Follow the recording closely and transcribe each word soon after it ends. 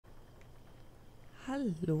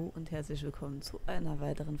Hallo und herzlich willkommen zu einer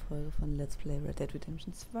weiteren Folge von Let's Play Red Dead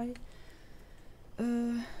Redemption 2.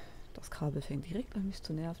 Das Kabel fängt direkt an mich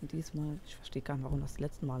zu nerven diesmal. Ich verstehe gar nicht, warum das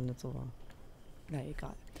letzte Mal nicht so war. Na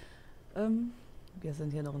egal. Wir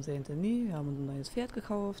sind hier noch in Saint-Denis. Wir haben uns ein neues Pferd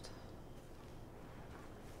gekauft.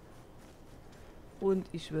 Und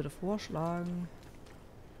ich würde vorschlagen,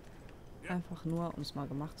 einfach nur, um es mal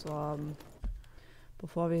gemacht zu haben,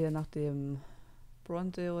 bevor wir hier nach dem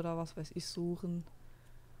Bronte oder was weiß ich suchen,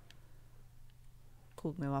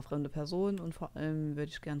 gucken wir mal fremde Personen und vor allem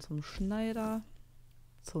würde ich gern zum Schneider,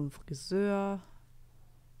 zum Friseur,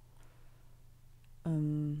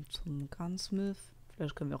 zum Gunsmith.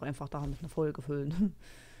 Vielleicht können wir auch einfach damit eine Folge füllen.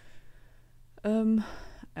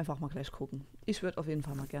 Einfach mal gleich gucken. Ich würde auf jeden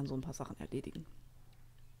Fall mal gern so ein paar Sachen erledigen.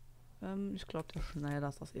 Ich glaube, der Schneider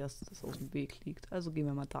ist das erste, das auf dem Weg liegt. Also gehen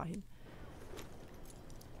wir mal dahin.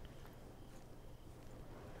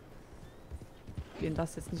 Wen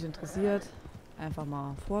das jetzt nicht interessiert, einfach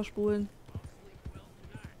mal vorspulen.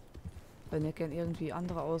 Wenn ihr gern irgendwie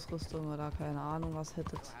andere Ausrüstung oder keine Ahnung was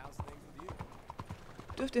hättet,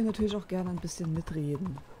 dürft ihr natürlich auch gerne ein bisschen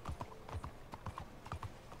mitreden.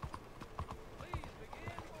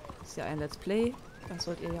 Ist ja ein Let's Play, da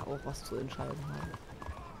sollt ihr ja auch was zu entscheiden haben.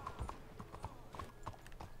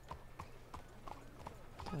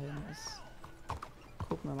 Da hinten ist.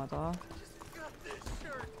 Gucken wir mal da.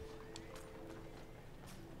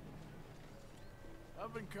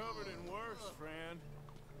 I've been covered in worse, friend.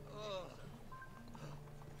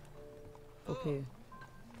 Okay.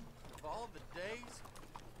 Of all the days.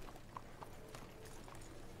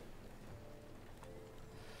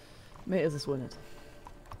 Mehr ist es wohl nicht.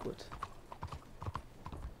 Gut.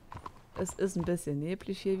 Es ist ein bisschen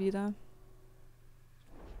neblig hier wieder.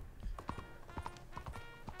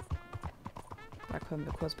 Da können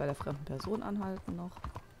wir kurz bei der fremden Person anhalten noch.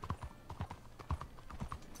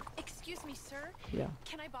 Excuse me, sir. Ja,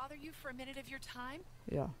 Can I bother you for a minute of your time?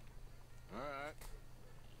 ja. All right.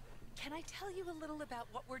 Can I tell you a little about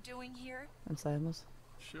what we're doing here? Wenn es sein muss.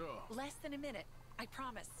 Sure. Less than a minute, I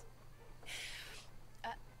promise.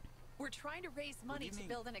 We're trying to raise money do you to mean?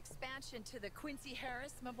 build an expansion to the Quincy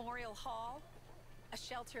Harris Memorial Hall, a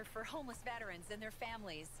shelter for homeless veterans and their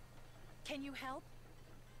families. Can you help?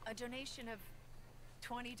 A donation of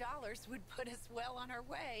 $20 would put us well on our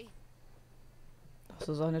way. Das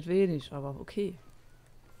ist auch nicht wenig, aber okay.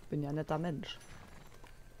 Bin ja ein netter Mensch.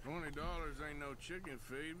 $20 ain't no chicken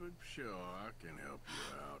feed, but sure, I can help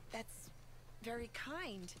you out. That's very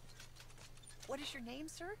kind. What is your name,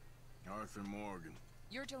 sir? Arthur Morgan.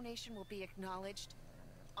 Your donation will be acknowledged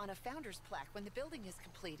on a founder's plaque when the building is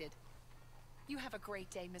completed. You have a great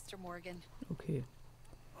day, Mr. Morgan. Okay.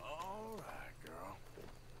 All right, girl.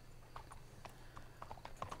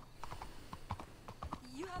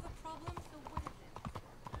 You have a problem, so what is it?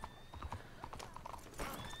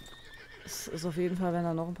 Es ist auf jeden Fall, wenn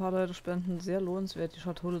da noch ein paar Leute spenden, sehr lohnenswert, die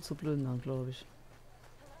Schatulle zu plündern, glaube ich.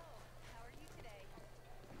 How are you today?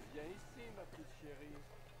 Bien ici, ma petite chérie.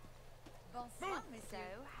 Bonsoir,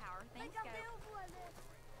 monsieur. How are things going?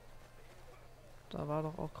 Da war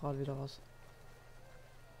doch auch gerade wieder was.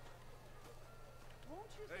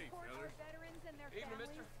 Won't you Hey, support our fellas. veterans and their Evening,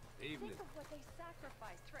 families? mister. Evening. Think of what they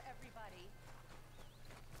sacrificed for everybody.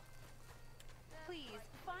 Please,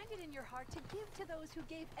 find it in your heart to give to those who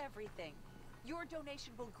gave everything. Your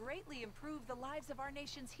donation will greatly improve the lives of our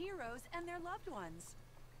nation's heroes and their loved ones.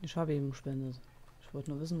 Ich habe eben gespendet. Ich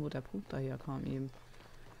wollte nur wissen, wo der Punkt daher kam eben.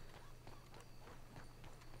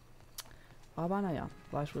 Aber naja,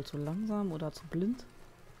 war ich wohl zu langsam oder zu blind?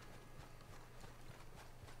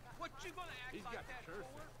 He's got the curse.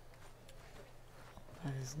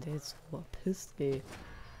 Was ist denn der jetzt so pisst, ey?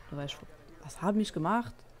 Nur weil ich, was haben ich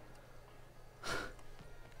gemacht?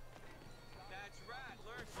 That's right.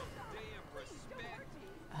 Learn some damn respect.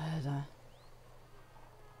 Alter.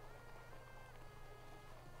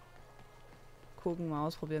 Gucken, mal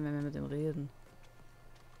ausprobieren, wenn wir mit dem reden.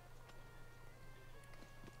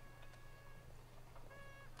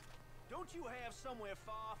 Don't you have somewhere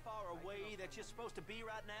far, far away that you're supposed to be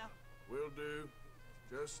right now? Will do.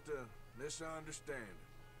 Just a misunderstanding.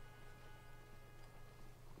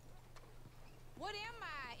 What am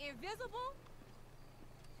I, invisible?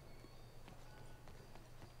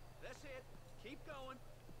 That's it. Keep going.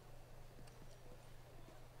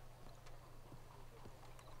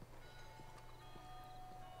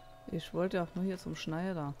 Ich wollte ja auch nur hier zum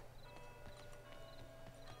Schneider.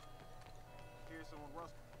 Here's some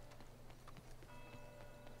rust.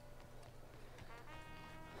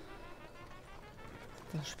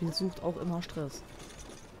 Das Spiel sucht auch immer Stress.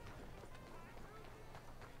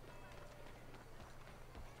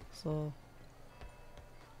 So.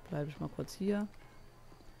 bleibe ich mal kurz hier.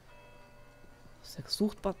 Dass der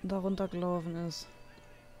Sucht-Button da runtergelaufen ist.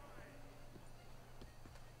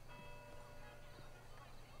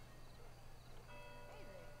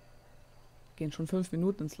 Gehen schon 5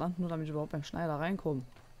 Minuten ins Land, nur damit ich überhaupt beim Schneider reinkomme.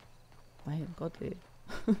 Mein Gott, ey.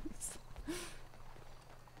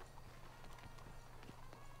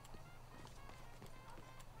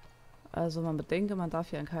 Also man bedenke, man darf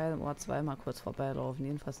hier an keinem Ort zweimal kurz vorbeilaufen.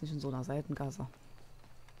 Jedenfalls nicht in so einer Seitengasse.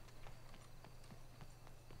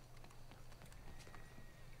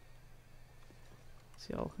 Ist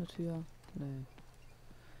hier auch eine Tür? Nee.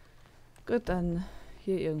 Gut, dann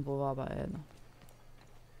hier irgendwo war aber eine.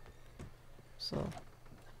 So.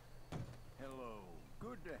 Hello.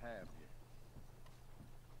 Good to have you.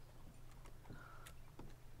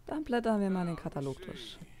 Dann blättern wir mal den Katalog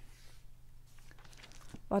durch.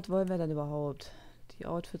 Was wollen wir denn überhaupt? Die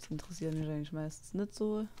Outfits interessieren mich eigentlich meistens nicht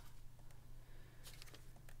so.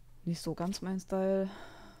 Nicht so ganz mein Style.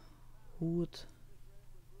 Hut.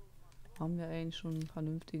 Haben wir eigentlich schon einen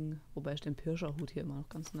vernünftigen. Wobei ich den Pirscher-Hut hier immer noch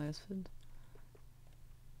ganz nice finde.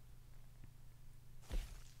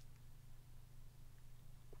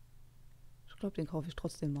 Ich glaube, den kaufe ich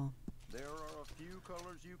trotzdem mal.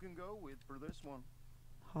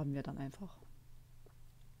 Haben wir dann einfach.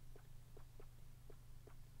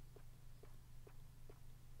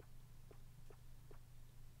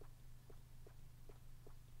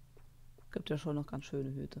 Gibt ja schon noch ganz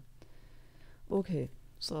schöne Hüte. Okay,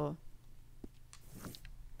 so.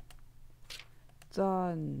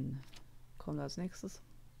 Dann kommt als nächstes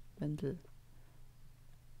Mäntel.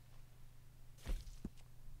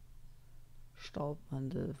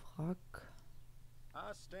 Staubmantel, Wrack.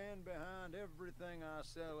 I stand behind everything I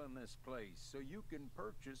sell in this place, so you can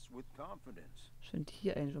purchase with confidence. Ich finde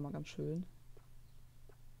hier eigentlich immer ganz schön.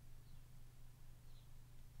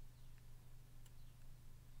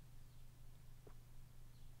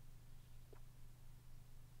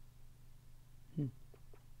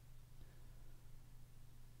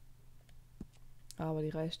 Aber die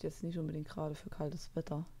reicht jetzt nicht unbedingt gerade für kaltes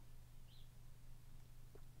Wetter.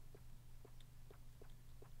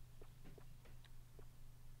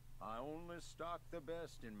 I only stock the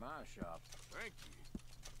best in my shop. Thank you.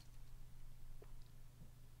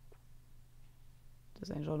 Das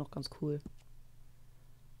ist eigentlich auch noch ganz cool.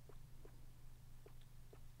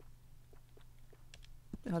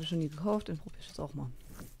 Den hatte ich schon nie gekauft, den probiere ich jetzt auch mal.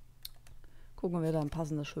 Gucken, ob wir da ein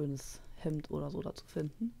passendes, schönes Hemd oder so dazu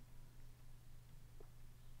finden.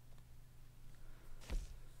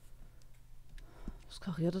 Das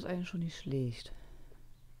kariert ist eigentlich schon nicht schlecht.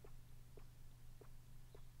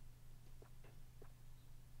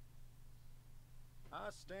 I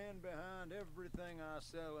stand behind everything I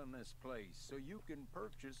sell in this place, so you can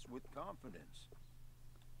purchase with confidence.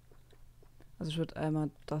 Also ich würde einmal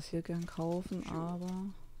das hier gern kaufen,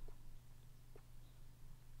 aber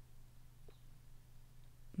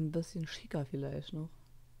ein bisschen schicker vielleicht noch.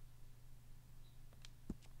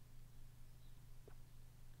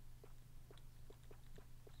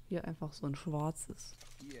 Hier einfach so ein schwarzes.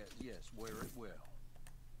 Yes, wear it well.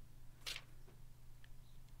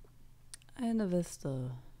 Eine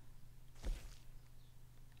Weste.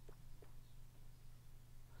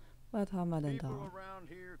 Was haben wir denn People da? around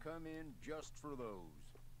here come in just for those.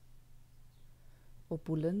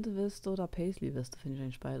 Opulente Weste oder Paisley Weste finde ich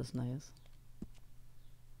eigentlich beides nice.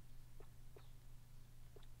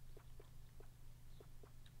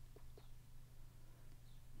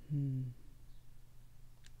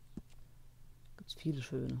 Gibt's viele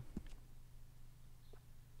schöne.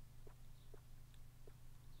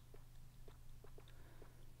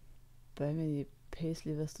 Weil mir die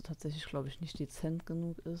Paisley Weste tatsächlich, glaube ich, nicht dezent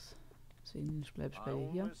genug ist. Deswegen bleibe ich bei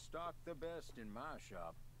ihr hier. Ich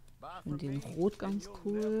finde die in Rot ganz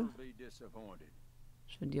cool.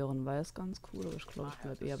 Ich finde die auch in Weiß ganz cool, aber ich glaube, ich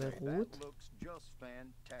bleibe eher bei Rot.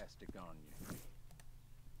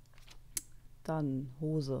 Dann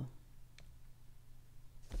Hose.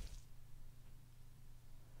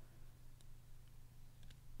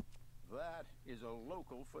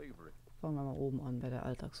 Fangen wir mal oben an bei der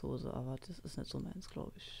Alltagshose, aber das ist nicht so meins,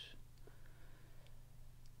 glaube ich.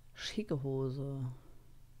 Schicke Hose.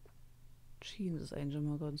 Jeans ist eigentlich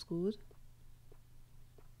immer ganz gut.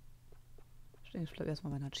 Ich denke, ich bleibe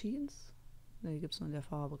erstmal bei einer Jeans. Ne, die gibt es nur in der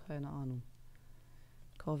Farbe, keine Ahnung.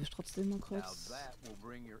 Kaufe ich trotzdem mal kurz.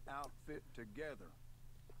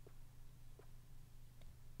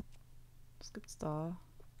 Was gibt's da?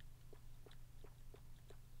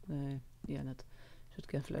 Nee, eher nicht. Ich hätte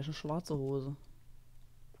gerne vielleicht eine schwarze Hose.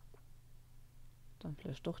 Dann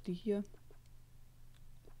vielleicht doch die hier.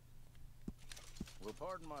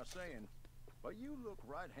 But you look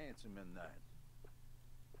right handsome in that.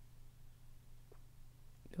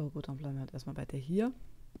 Ja gut, dann bleiben wir halt erstmal bei der hier.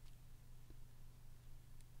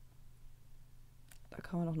 Da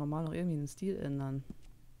kann man doch normal noch irgendwie den Stil ändern.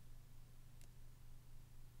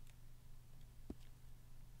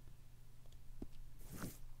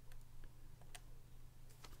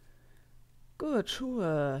 Gut,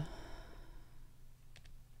 Schuhe.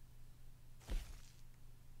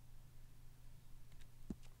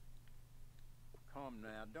 Come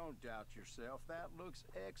now, don't doubt yourself. That looks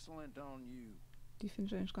excellent on you. Die finde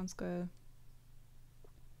ich eigentlich ganz geil.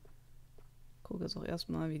 Gucke jetzt auch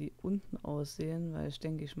erstmal, wie die unten aussehen, weil ich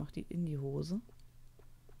denke, ich mache die in die Hose.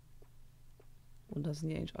 Und da sind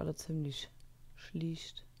die eigentlich alle ziemlich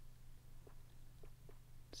schlicht.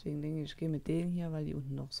 Deswegen denke ich, ich gehe mit denen hier, weil die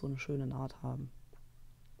unten noch so eine schöne Naht haben.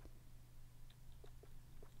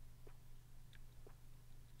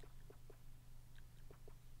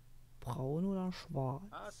 Braun oder schwarz?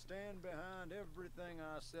 I stand behind everything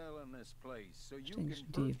I sell in this place, so you denke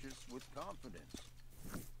can die. purchase with confidence.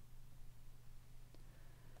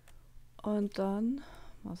 Und dann,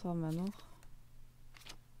 was haben wir noch?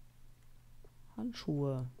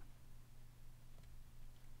 Handschuhe.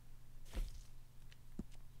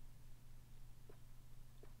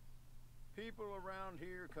 People around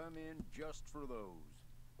here come in just for those.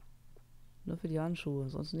 Nur für die Handschuhe,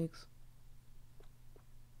 sonst nichts.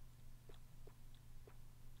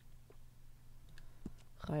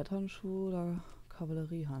 Reithandschuhe oder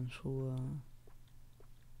Kavalleriehandschuhe?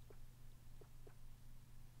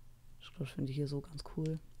 Ich glaube, ich finde die hier so ganz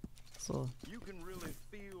cool. So, You can really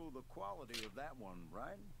feel the quality of that one,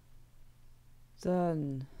 right?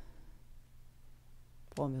 dann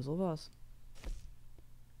brauchen wir sowas.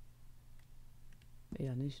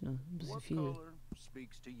 Eher nicht, ne? Ein bisschen What viel. color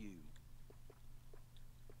speaks to you?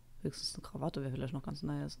 Höchstens eine Krawatte wäre vielleicht noch ganz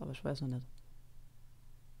nice, aber ich weiß noch nicht.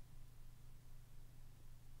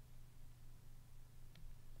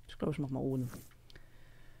 Ich glaube, ich mach mal ohne.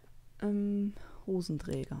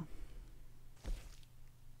 Hosenträger.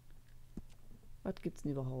 Was gibt's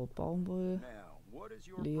denn überhaupt? Baumwoll, Now, what is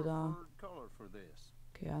your Leder. preferred color for this?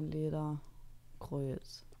 Kernleder,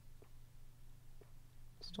 Kreuz.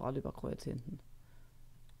 Das sind doch alle über Kreuz hinten.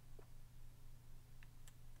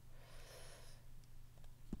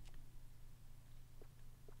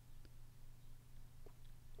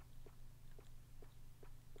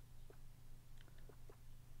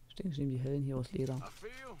 Ich denke, ich nehme die hellen hier aus Leder. I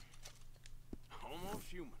feel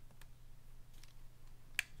almost human.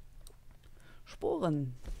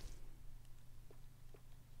 Sporen.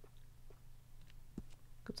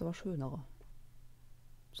 Gibt's aber schönere.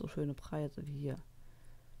 So schöne Preise wie hier.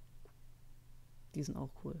 Die sind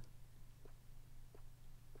auch cool.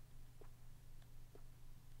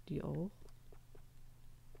 Die auch.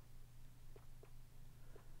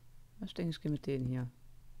 Ich denke, ich gehe mit denen hier.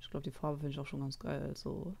 Ich glaube, die Farbe finde ich auch schon ganz geil.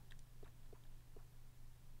 Also,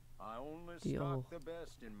 I only Die stock auch. the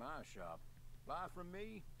best in my shop. Buy from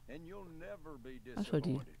me and you'll never be Ach, schau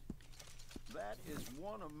die. disappointed. That is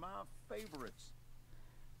one of my favorites.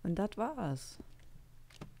 und das war's.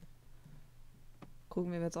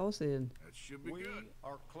 Gucken, wie wir jetzt aussehen. That should be We good.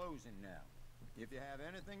 are closing now. If you have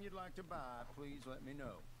anything you'd like to buy, please let me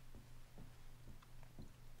know.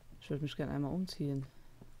 Ich würde mich gerne einmal umziehen.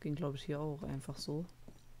 Ging, glaube ich, hier auch einfach so.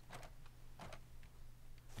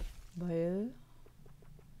 Weil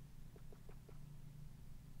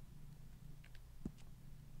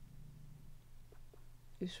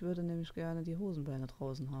ich würde nämlich gerne die Hosenbeine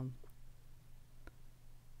draußen haben.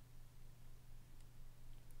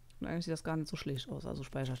 Und eigentlich sieht das gar nicht so schlecht aus, also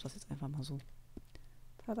speichere ich das jetzt einfach mal so.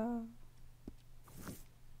 Tada!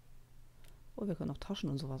 Oh, wir können auch Taschen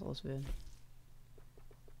und sowas auswählen.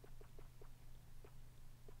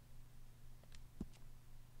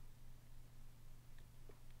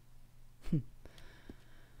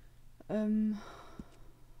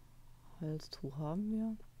 Halstuch haben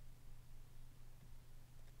wir.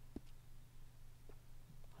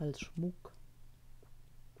 Halsschmuck.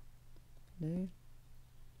 Nee.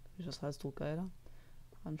 Finde ich das Halstuch geiler.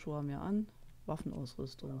 Handschuhe haben wir an.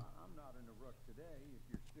 Waffenausrüstung. I'm not in a rush today. If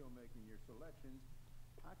you're still making your selections,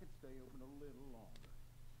 I could stay open a little longer.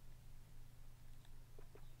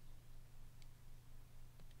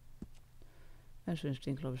 Ja, ich finde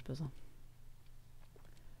den, glaube ich, besser.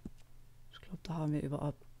 Ich glaube, da haben wir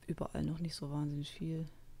überall noch nicht so wahnsinnig viel.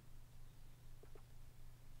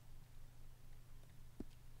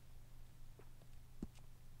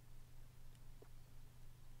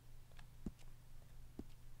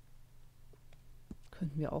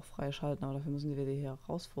 Könnten wir auch freischalten, aber dafür müssen wir hier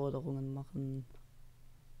Herausforderungen machen.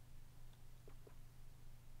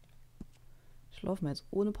 Laufen wir jetzt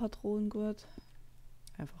ohne Patronengurt.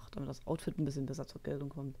 Einfach, damit das Outfit ein bisschen besser zur Geltung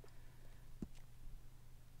kommt.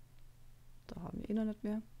 Da haben wir eh noch nicht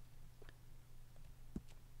mehr.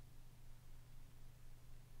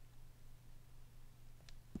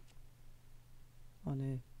 Oh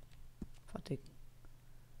ne. Verticken.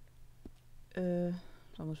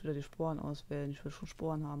 Da muss ich wieder die Sporen auswählen. Ich will schon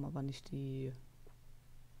Sporen haben, aber nicht die.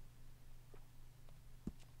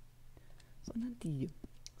 Sondern die.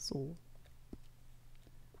 So.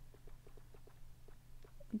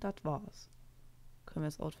 Und das war's. Können wir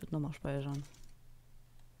das Outfit nochmal speichern.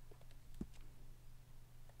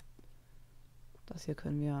 Das hier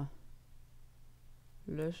können wir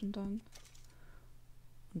löschen dann.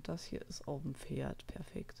 Und das hier ist auf dem Pferd.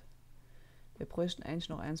 Perfekt. Wir bräuchten eigentlich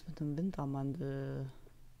noch eins mit einem Wintermantel.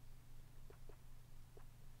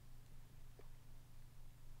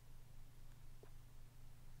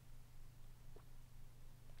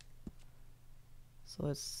 So,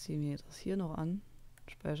 jetzt ziehen wir das hier noch an.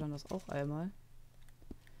 Speichern das auch einmal.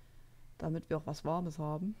 Damit wir auch was Warmes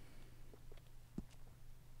haben.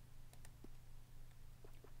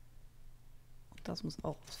 Und das muss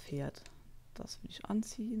auch aufs Pferd. Das will ich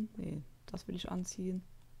anziehen. Nee, das will ich anziehen.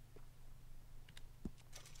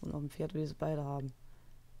 Und auf dem Pferd will ich es beide haben.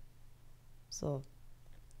 So.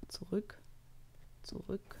 Zurück.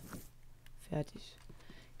 Zurück. Fertig.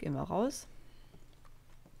 Gehen wir raus.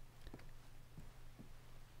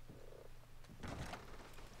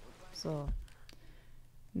 So.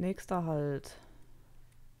 Nächster Halt.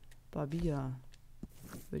 Barbier.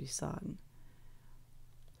 Würde ich sagen.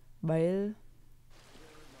 Weil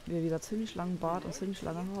wir wieder ziemlich langen Bart und ziemlich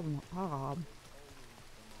lange Haare haben.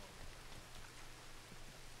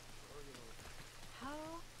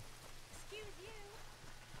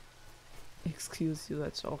 Excuse you,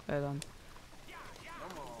 hört sich auch geil an.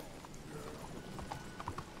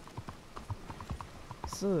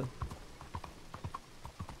 So.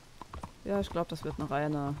 Ja, ich glaube, das wird eine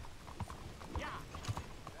reine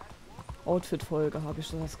Outfit-Folge, habe ich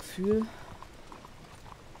so das Gefühl.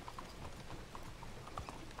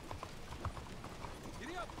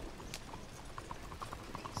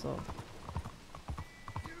 So.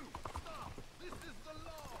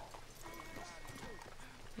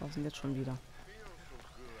 Was sind jetzt schon wieder?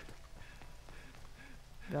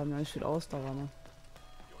 Wir haben ja nicht viel Ausdauer, ne?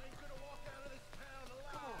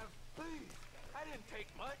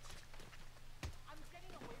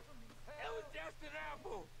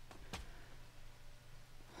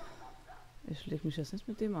 Ich leg mich jetzt nicht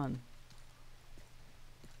mit dem an.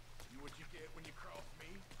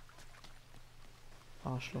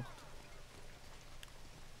 Arschloch.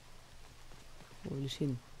 Wo will ich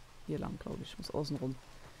hin? Hier lang, glaube ich. Ich muss außen rum.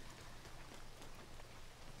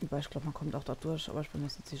 Wobei, ich glaube, man kommt auch da durch, aber ich bin mir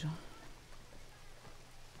jetzt nicht sicher.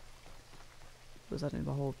 Wo ist er denn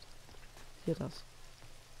überhaupt? Hier das.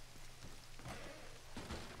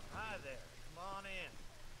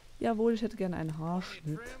 Jawohl, ich hätte gerne einen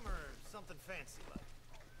Haarschnitt.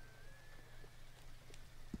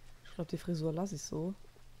 Ich glaube, die Frisur lasse ich so.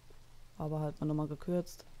 Aber halt mal nochmal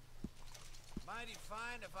gekürzt.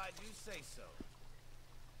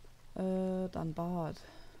 Dann Bart.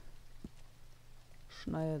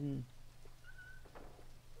 Schneiden.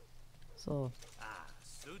 So.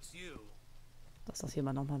 Dass das hier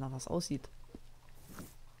mal nochmal nach was aussieht.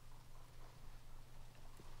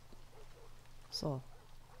 So.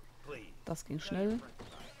 Das ging schnell.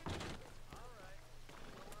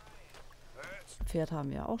 Pferd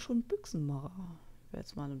haben wir auch schon. Büchsenmacher. Wäre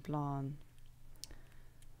jetzt mal ein Plan.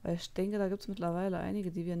 Weil ich denke, da gibt es mittlerweile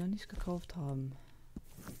einige, die wir noch nicht gekauft haben.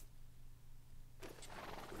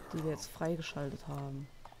 Die wir jetzt freigeschaltet haben.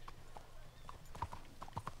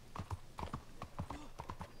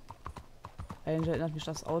 Eigentlich erinnert mich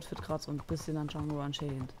das Outfit gerade so ein bisschen an Django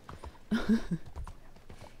Unchained.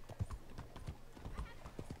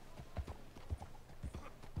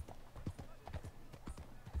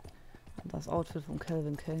 Das Outfit von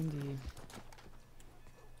Calvin Candy.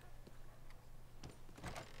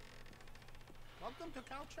 Welcome to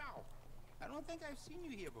Cao Chao. I don't think I've seen you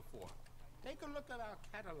here before. Take a look at our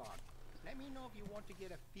catalog. Let me know if you want to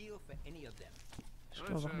get a feel for any of them. Ich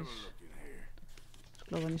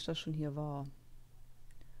glaube nicht, dass schon hier war.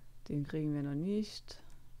 Den kriegen wir noch nicht.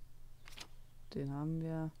 Den haben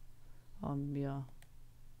wir.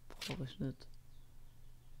 Brauche ich nicht.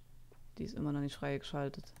 Die ist immer noch nicht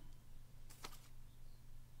freigeschaltet.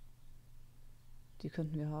 Die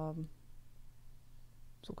könnten wir haben.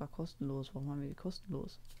 Sogar kostenlos. Warum haben wir die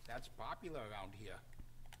kostenlos? That's popular around here.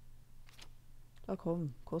 Da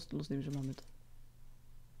komm, kostenlos nehme ich immer mit.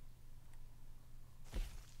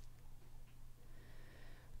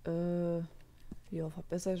 Hier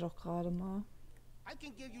verbessere ich auch gerade mal. I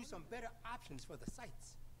can give you some better options for the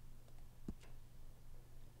sights.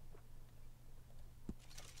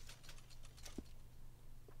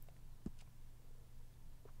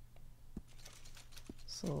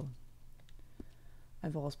 So.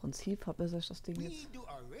 Einfach aus Prinzip verbessere ich das Ding We jetzt. do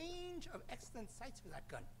a range of excellent sights with that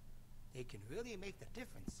gun. They can really make the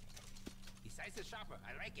difference. Besides the sharper,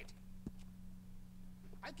 I like it.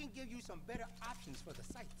 I can give you some better options for the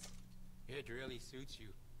sights. It really suits you.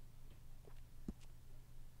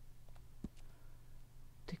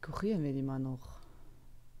 Dekorieren wir die mal noch.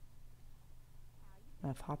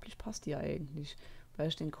 Ja, farblich passt die ja eigentlich. Weil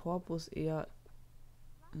ich den Korpus eher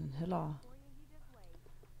in heller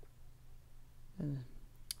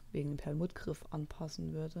wegen dem Perlmuttgriff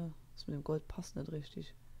anpassen würde. Das mit dem Gold passt nicht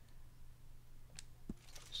richtig.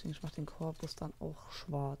 Ich denke, ich mache den Korpus dann auch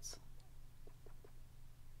schwarz.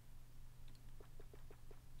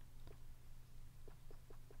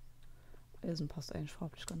 Eisen passt eigentlich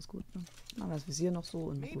farblich ganz gut, ne? Aber das Visier noch so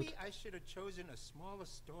und Maybe gut. I should have chosen a smaller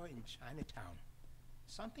store in Chinatown.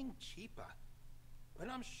 Something cheaper. But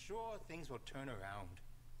I'm sure things will turn around.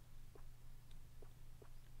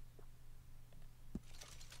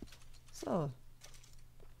 So.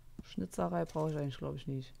 Schnitzerei brauche ich eigentlich, glaube ich,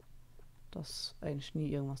 nicht. Das ist eigentlich nie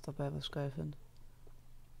irgendwas dabei, was ich geil finde.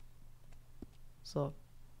 So.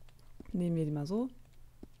 Nehmen wir die mal so.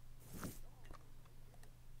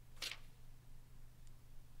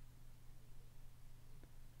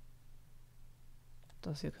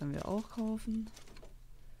 Das hier können wir auch kaufen.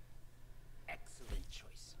 Excellent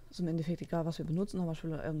choice. Ist im Endeffekt egal, was wir benutzen, aber ich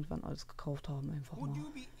will ja irgendwann alles gekauft haben, einfach Would mal.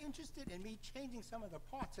 you be interested in me changing some of the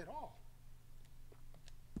parts at all?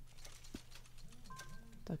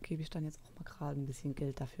 Da gebe ich dann jetzt auch mal gerade ein bisschen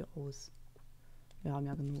Geld dafür aus. Wir haben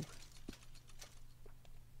ja genug.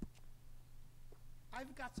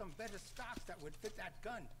 I've got some better stocks that would fit that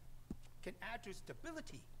gun. Can add to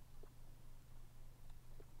stability.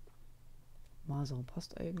 Maserung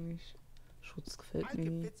passt eigentlich. Schutz gefällt I mir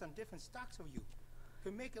could nie. fit some different stocks for you.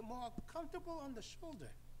 Could make it more comfortable on the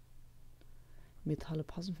shoulder. Metalle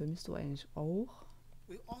passen für mich so eigentlich auch.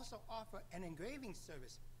 We also offer an engraving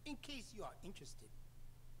service in case you are interested.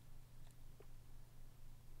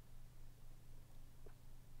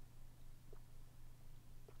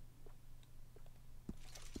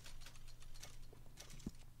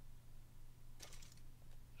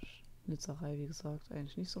 Schnitzerei, wie gesagt,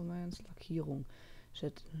 eigentlich nicht so meins. Lackierung. Ich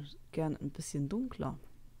hätte gern ein bisschen dunkler.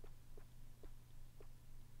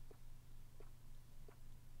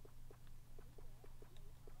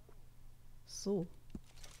 So.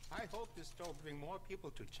 I hope this store will bring more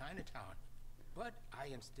people to Chinatown, but I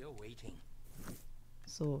am still waiting.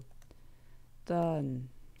 So. Dann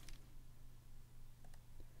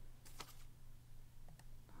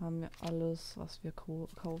haben wir alles, was wir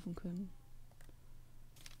kaufen können.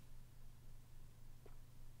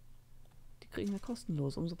 Die kriegen wir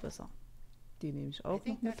kostenlos, umso besser. Die nehme ich I auch noch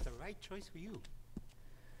think mit. that's the right choice for you.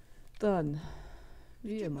 Dann,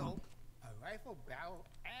 wie You immer, know, a rifle barrel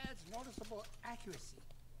adds noticeable accuracy.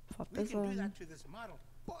 We can do verbessern, that to this model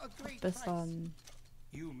for a great price. verbessern.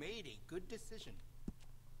 You made a good decision.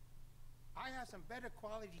 I have some better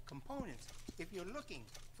quality components if you're looking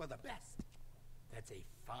for the best. That's a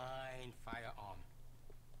fine firearm.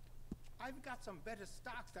 I've got some better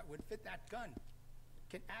stocks that would fit that gun.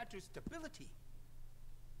 Can add to stability.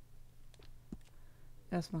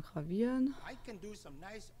 Erstmal gravieren. I can do some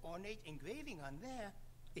nice ornate engraving on there.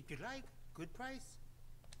 If you like, good price.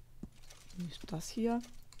 Nicht das hier.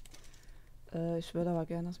 Ich würde aber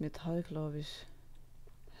gerne das Metall, glaube ich,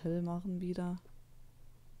 hell machen wieder.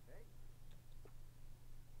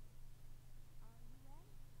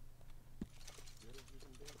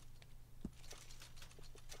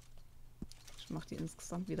 Ich mache die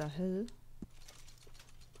insgesamt wieder hell.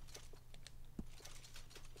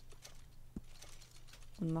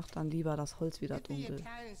 Und mache dann lieber das Holz wieder If the dunkel.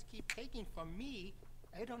 Italians keep taking from me,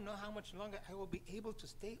 I don't know how much longer I will be able to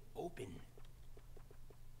stay open.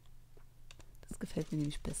 Das gefällt mir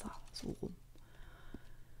nämlich besser, so rum.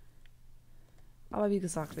 Aber wie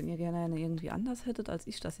gesagt, wenn ihr gerne eine irgendwie anders hättet, als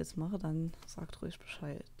ich das jetzt mache, dann sagt ruhig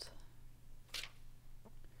Bescheid.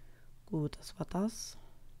 Gut, das war das.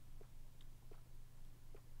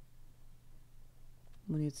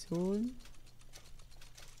 Munition.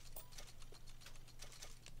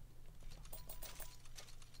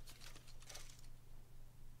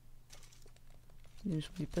 Nehme ich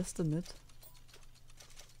mal die beste mit.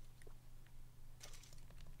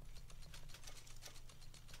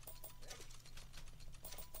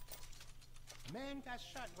 Man got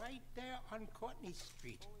shot right there on Courtney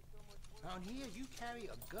Street. Around here, you carry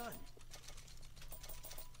a gun.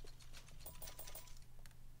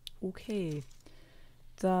 Okay.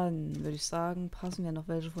 Dann würde ich sagen, passen wir noch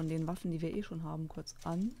welche von den Waffen, die wir eh schon haben, kurz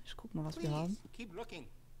an. Ich guck mal, was wir haben. Please, keep looking.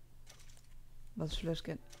 Was ich vielleicht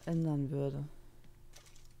gerne ändern würde.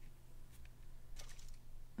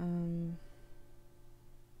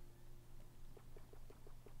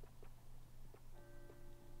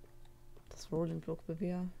 Das Rolling Block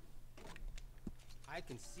Gewehr I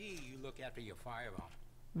can see you look after your firearm.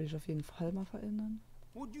 will ich auf jeden Fall mal verändern.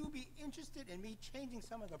 Would you be interested in me changing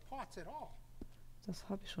some of the parts at all? Das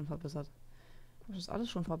habe ich schon verbessert. Habe ich das alles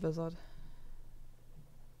schon verbessert?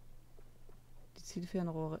 Die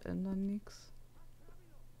Zielfernrohre ändern nichts.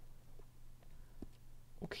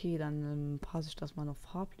 Okay, dann passe ich das mal noch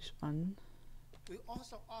farblich an. We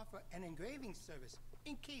also offer an engraving service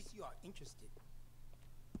in case you are interested.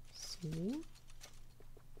 So.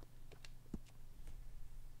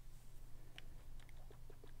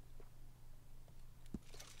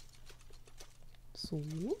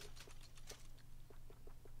 So.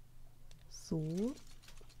 So.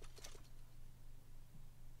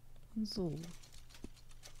 Und so.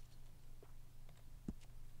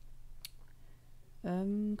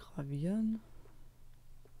 Gravieren.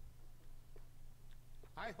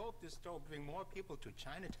 I hope this store will bring more people to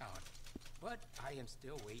Chinatown, but I am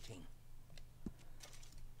still waiting.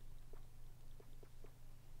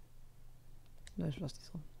 Ne, ich lasse die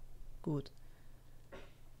so. Gut.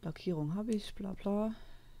 Lackierung habe ich, bla bla.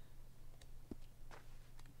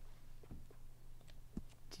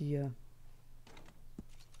 Die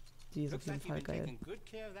ist auf Looks jeden like you've Fall been geil. taking good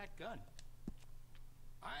care of that gun.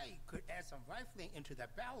 I could add some rifling into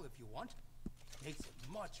that barrel if you want. Makes it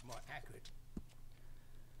much more accurate.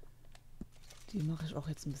 Die mache ich auch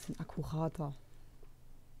jetzt ein bisschen akkurater.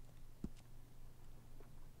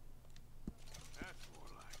 That's more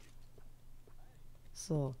like it.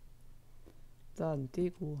 So. Dann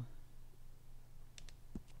Deko.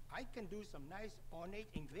 I can do some nice ornate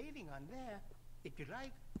engraving on there. If you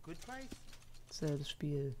like, good price. Selbes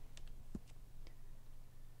Spiel.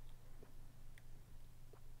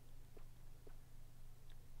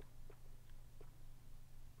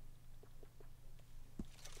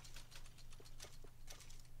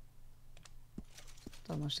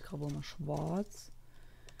 Dann mache ich die Gravur mal schwarz.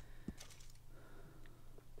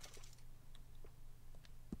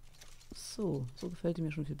 So gefällt die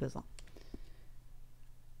mir schon viel besser.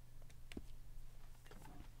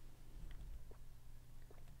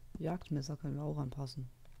 Jagdmesser können wir auch anpassen.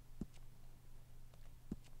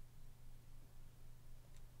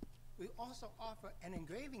 We also offer an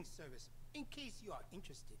engraving service in case you are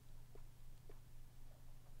interested.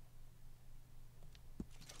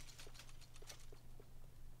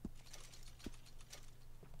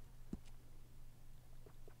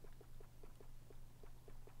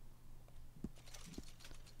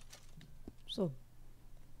 So.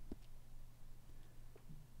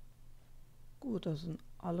 Gut, das sind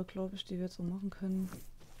alle, glaube ich, die wir jetzt so machen können,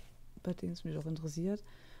 bei denen es mich auch interessiert.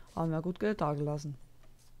 Haben wir gut Geld dagelassen.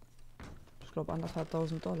 Ich glaube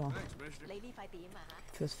 $1.500 Thanks, mister.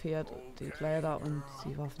 fürs Pferd, die Kleider und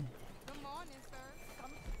die Waffen. Good morning, sir.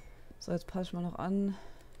 So, jetzt passe ich mal noch an.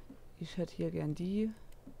 Ich hätte hier gern die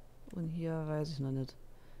und hier weiß ich noch nicht.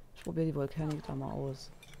 Ich probiere die Volcanic da mal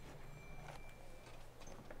aus.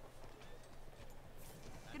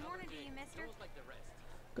 Good morning to you, mister.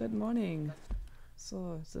 Good morning.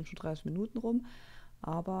 So, jetzt sind schon 30 Minuten rum,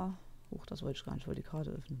 aber das wollte ich gar nicht, ich wollte die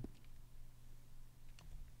Karte öffnen.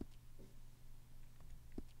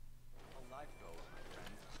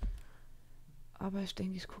 Aber ich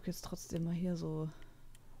denke, ich gucke jetzt trotzdem mal hier so.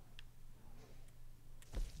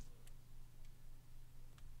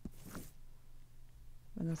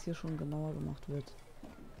 Wenn das hier schon genauer gemacht wird,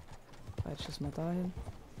 reiche ich das mal dahin.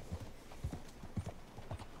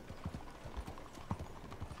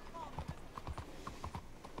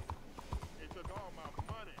 He took all my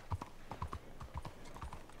money.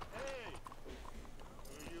 Hey,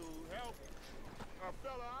 will you help a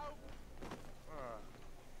fella out?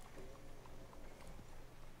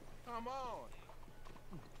 Come on.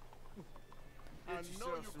 I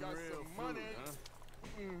know you got some money.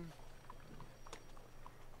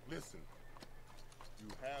 Listen, you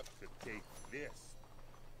have to take this.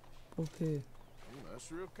 Okay.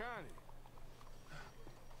 That's real kind of you.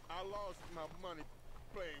 I lost my money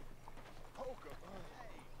playing poker.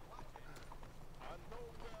 I know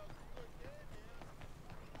where a good game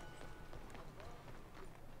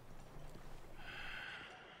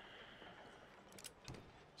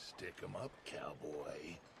is. Stick 'em up,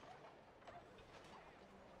 cowboy.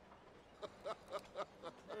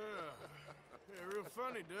 Yeah, real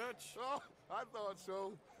funny, Dutch. Oh, I thought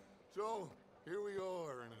so. So, Here we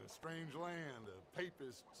are in a strange land of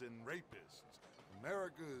papists and rapists.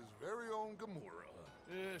 America's very own Gomorrah.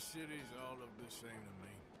 Yeah, cities all look the same to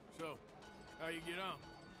me. So, how you get on?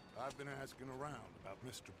 I've been asking around about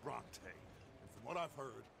Mr. Bronte, and from what I've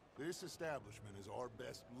heard, this establishment is our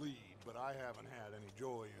best lead, but I haven't had any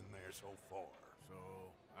joy in there so far. So,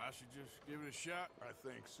 I should just give it a shot? I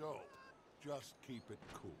think so. Just keep it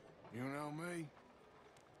cool. You know me?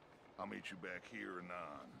 I'll meet you back here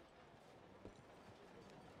anon.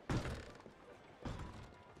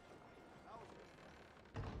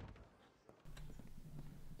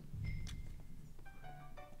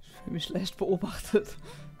 Ich fühle mich schlecht beobachtet.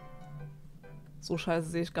 So scheiße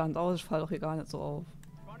sehe ich gar nicht aus, ich falle doch hier gar nicht so auf.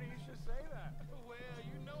 Funny you should say that. Well,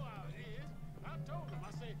 you know how it is. I told him,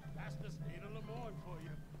 I said, that's the state of Lemoyne for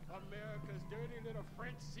you. America's dirty little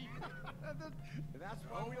French secret. That's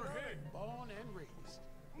why we were here, born and raised.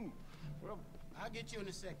 Well, I'll get you in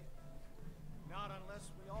a second. Not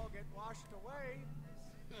unless we all get washed away.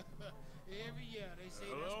 Every year they say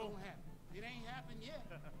that's gonna happen. It ain't happened yet.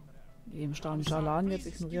 Neben staunischer Laden, jetzt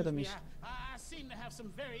ignoriert er mich. I seem to have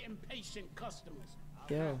some very impatient customers.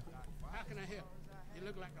 Ja. How can I help? You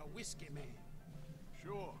look like a whiskey man.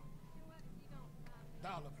 Sure.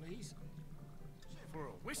 $1, please. For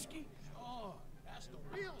a whiskey? Oh, that's the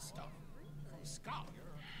real stuff. From Scotland.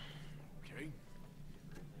 Okay.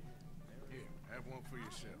 Here, have one for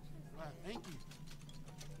yourself. Right, thank you.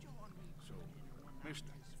 So,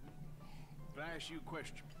 mister, can I ask you a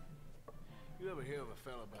question? You ever hear of a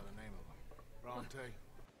fella by the name of Bronte?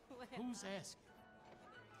 Who's asking?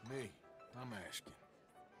 Me. I'm asking.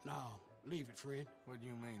 No, leave it, friend. What do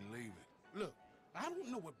you mean, leave it? Look, I don't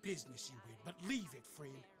know what business you in, but leave it,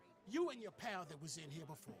 friend. You and your pal that was in here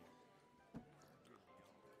before.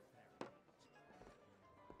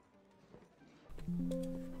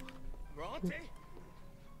 Bronte?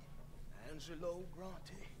 Angelo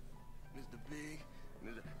Bronte. Mr. Big,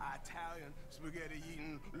 Mr. Italian,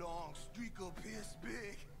 spaghetti-eating, long streak of piss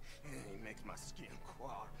big. And he makes my skin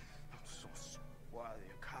crawl. I'm so swarthy,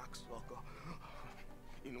 a cocksucker.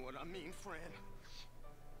 You know what I mean, friend?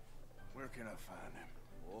 Where can I find him?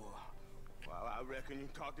 Oh, well, I reckon you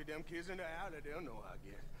talk to them kids in the alley, they'll know, I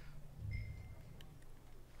guess.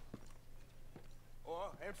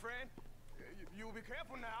 Oh, and friend, you be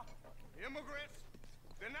careful now. Immigrants,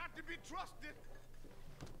 they're not to be trusted.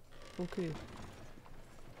 Okay.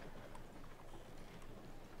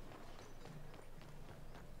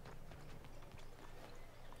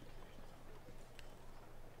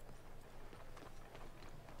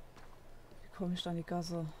 Wie komme ich da in die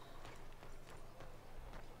Gasse?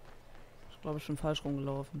 Ich glaube, ich bin falsch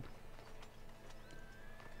rumgelaufen.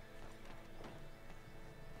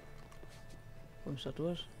 Komme ich da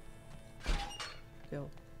durch? Ja.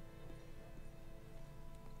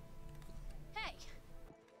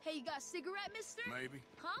 Hey, you got a cigarette, mister? Maybe.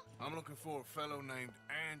 Huh? I'm looking for a fellow named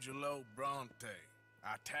Angelo Bronte.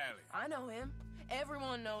 Italian. I know him.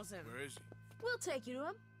 Everyone knows him. Where is he? We'll take you to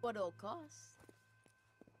him. What it'll cost?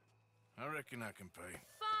 I reckon I can pay.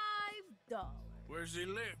 $5. Where's he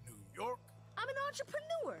live? New York? I'm an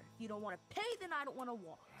entrepreneur. If you don't want to pay, then I don't want to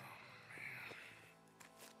walk.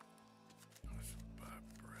 Let's buy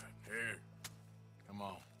bread. Here. Come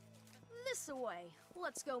on. This away.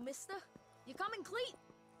 Let's go, mister. You coming, Cleet?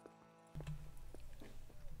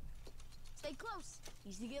 Stay close.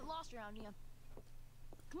 Easy to get lost around here.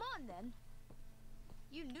 Come on, then.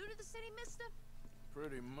 You new to the city, mister?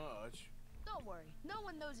 Pretty much. Don't worry. No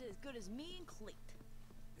one knows it as good as me and Cleet.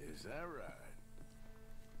 Is that right?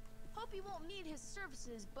 Hope you won't need his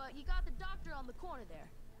services, but you got the doctor on the corner there.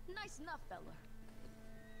 Nice enough, fella.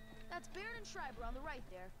 That's Baird and Schreiber on the right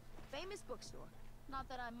there. Famous bookstore. Not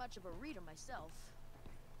that I'm much of a reader myself.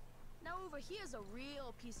 Now over here's a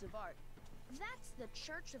real piece of art. That's the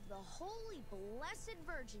Church of the Holy Blessed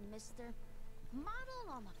Virgin, mister. Modeled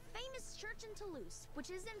on the famous church in Toulouse, which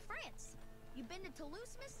is in France. You been to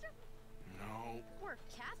Toulouse, mister? No. We're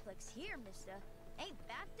Catholics here, mister. Ain't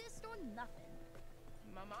Baptist or nothing.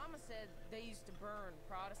 My mama said they used to burn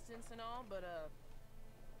Protestants and all, but,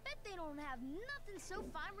 Bet they don't have nothing so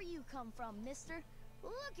fine where you come from, mister.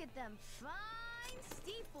 Look at them fine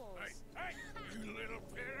steeples. Hey, you little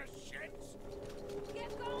pair of shits!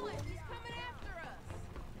 get going! He's coming after us!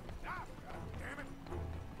 Ah, God damn it!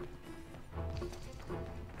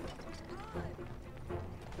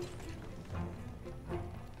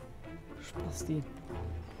 Spasti.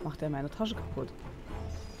 Macht er meine Tasche kaputt?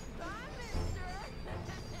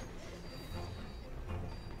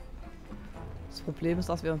 Das Problem ist,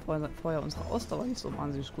 dass wir vorher unsere Ausdauer nicht so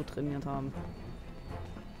wahnsinnig gut trainiert haben.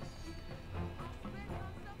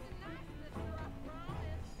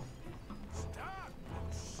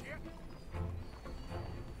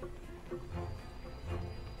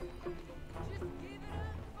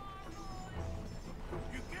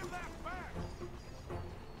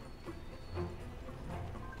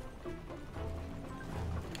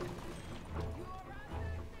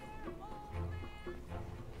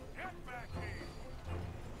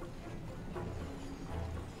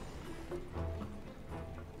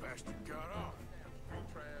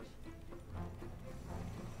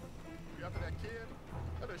 after that kid,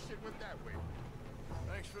 other shit went that way.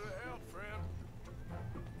 Thanks for the help, friend.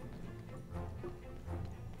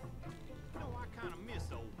 You know, I kind of miss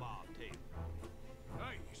old Bob Taylor.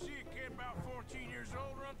 Hey, you see a kid about 14 years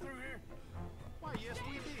old run through here? Why, yes,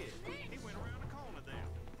 we did. He went around the corner there.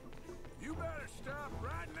 You better stop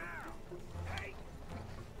right now. Hey!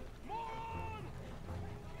 Moron!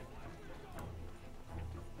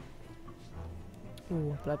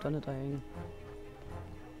 Bleibt da nicht da hängen.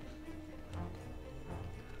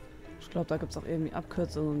 Ich glaube, da gibt es auch irgendwie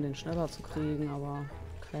Abkürzungen, um den schneller zu kriegen, aber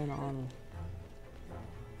keine Ahnung.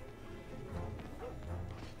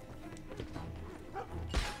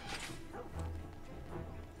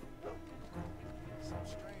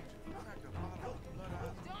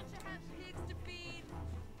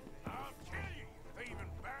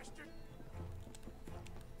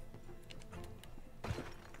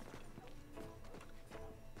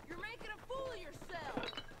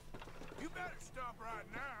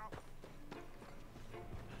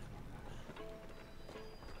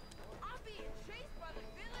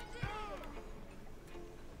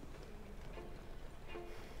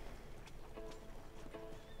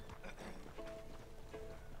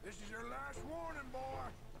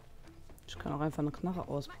 Ich kann auch einfach eine Knarre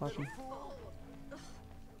auspacken.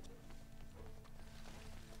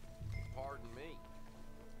 Pardon me.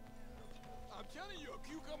 I'm telling you, a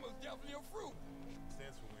cucumber's definitely a fruit.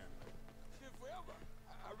 Since when? Since forever.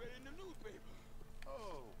 I read it in the newspaper.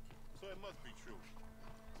 Oh, so it must be true.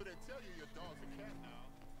 So they tell you your dog's a cat now.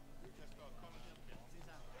 You just start calling them cats.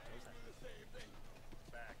 The same thing.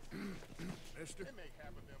 Facts. Mister? They make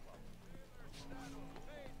half of them up.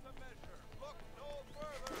 Look no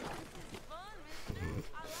further.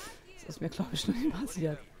 Das ist mir, glaube ich, noch nie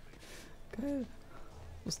passiert. Geil.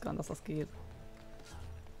 Ich wusste gar nicht, dass das geht.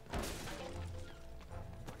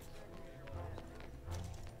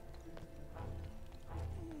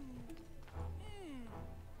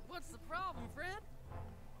 What's the problem, Fred?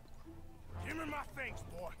 Give me my things,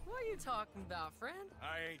 boy. What are you talking about, friend?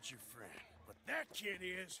 I ain't your friend, but that kid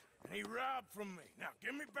is, and he robbed from me. Now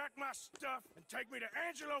give me back my stuff and take me to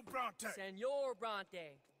Angelo Bronte. Senor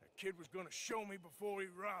Bronte. That kid was gonna show me before he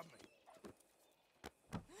robbed me.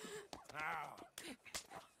 Now,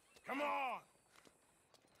 come on.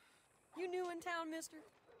 You new in town, mister?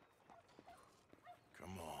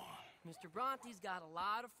 Come on. Mr. Bronte's got a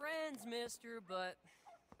lot of friends, mister, but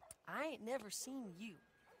I ain't never seen you.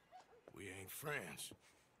 We ain't friends.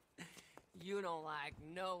 You don't like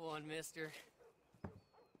no one, mister.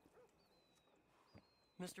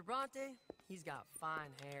 Mr. Bronte, he's got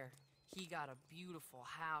fine hair. He got a beautiful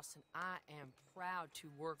house, and I am proud to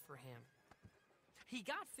work for him. He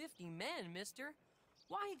got 50 men, mister.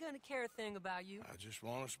 Why he gonna care a thing about you? I just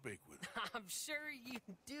want to speak with him. I'm sure you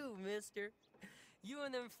do, mister. You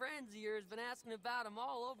and them friends of yours been asking about him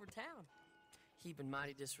all over town. He been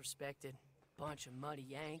mighty disrespected. Bunch of muddy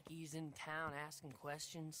Yankees in town asking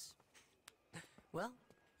questions. Well,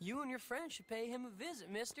 you and your friend should pay him a visit,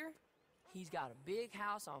 mister. He's got a big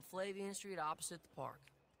house on Flavian Street opposite the park.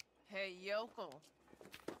 Hey, yokel.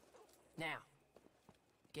 Now,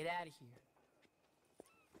 get out of here.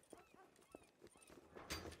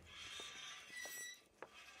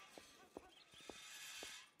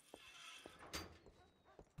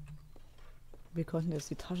 Wie konnten jetzt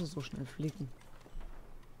die Tasche so schnell fliegen?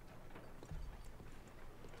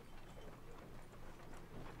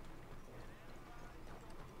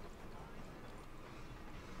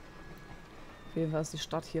 Auf jeden Fall ist die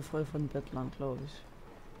Stadt hier voll von Bettlern, glaube ich.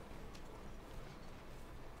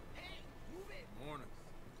 Morning.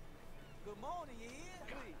 Good morning, you hear?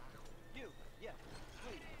 Please. You, yeah,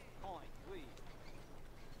 please. Coin, please.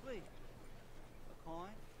 Please. A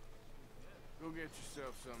coin? Go get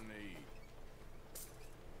yourself something to eat.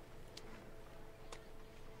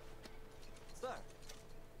 Sir,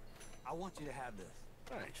 I want you to have this.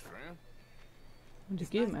 Thanks, friend. Und die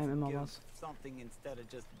It's geben nice einem to immer give was. something instead of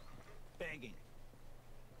just begging.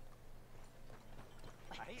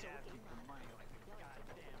 I hate asking for money like a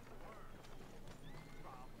goddamn worm.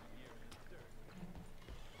 Problem here is dirt.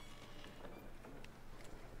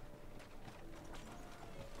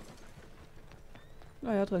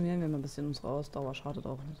 Naja, trainieren wir mal ein bisschen unsere Ausdauer, schadet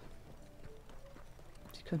auch nicht.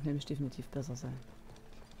 Die könnte nämlich definitiv besser sein.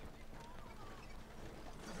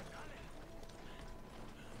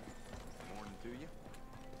 Morning to you.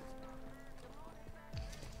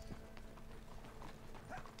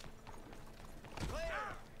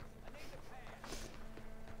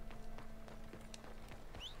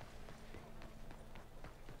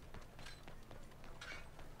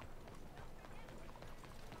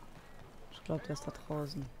 Ich glaube, der ist da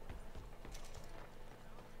draußen.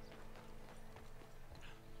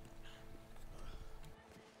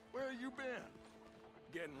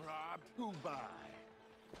 getting robbed? Who by?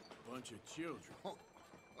 Bunch of children.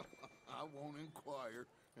 I won't inquire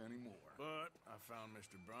anymore. But I found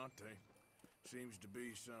Mr. Bronte. Seems to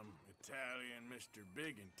be some Italian Mr.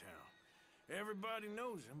 Big in town. Everybody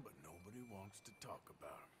knows him, but nobody wants to talk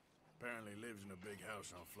about him. Apparently lives in a big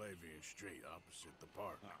house on Flavian Street, opposite the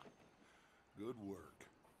park. Good work.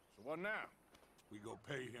 So what now? We go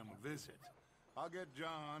pay him a visit. I'll get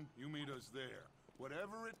John, you meet us there.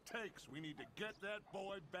 Whatever it takes, we need to get that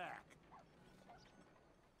boy back.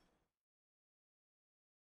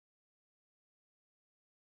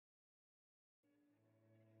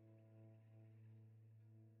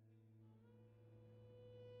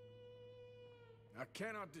 I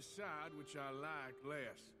cannot decide which I like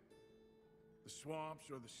less. The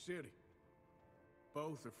swamps or the city.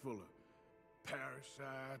 Both are full of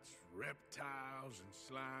parasites, reptiles, and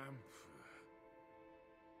slime.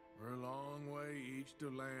 We're a long way east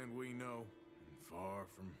to land we know, and far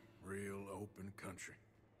from real open country.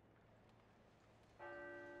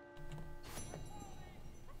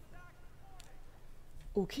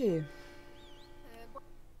 Okay.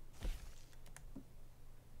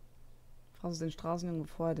 Frage den Straßenjungen,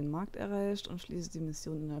 bevor er den Markt erreicht, und schließe die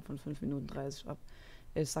Mission innerhalb von 5 Minuten 30 ab.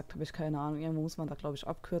 Ehrlich gesagt habe ich keine Ahnung. Irgendwo muss man da, glaube ich,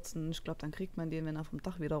 abkürzen. Ich glaube, dann kriegt man den, wenn er vom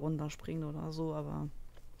Dach wieder runterspringt oder so, aber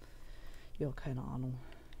ja, keine Ahnung.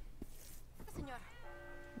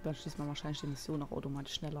 Dann schließt man wahrscheinlich die Mission auch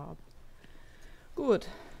automatisch schneller ab. Gut,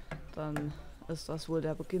 dann ist das wohl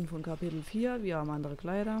der Beginn von Kapitel 4. Wir haben andere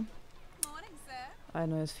Kleider, ein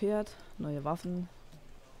neues Pferd, neue Waffen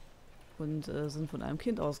und sind von einem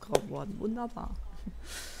Kind ausgeraubt worden. Wunderbar.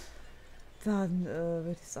 Dann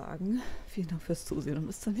würde ich sagen, vielen Dank fürs Zusehen und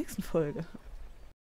bis zur nächsten Folge.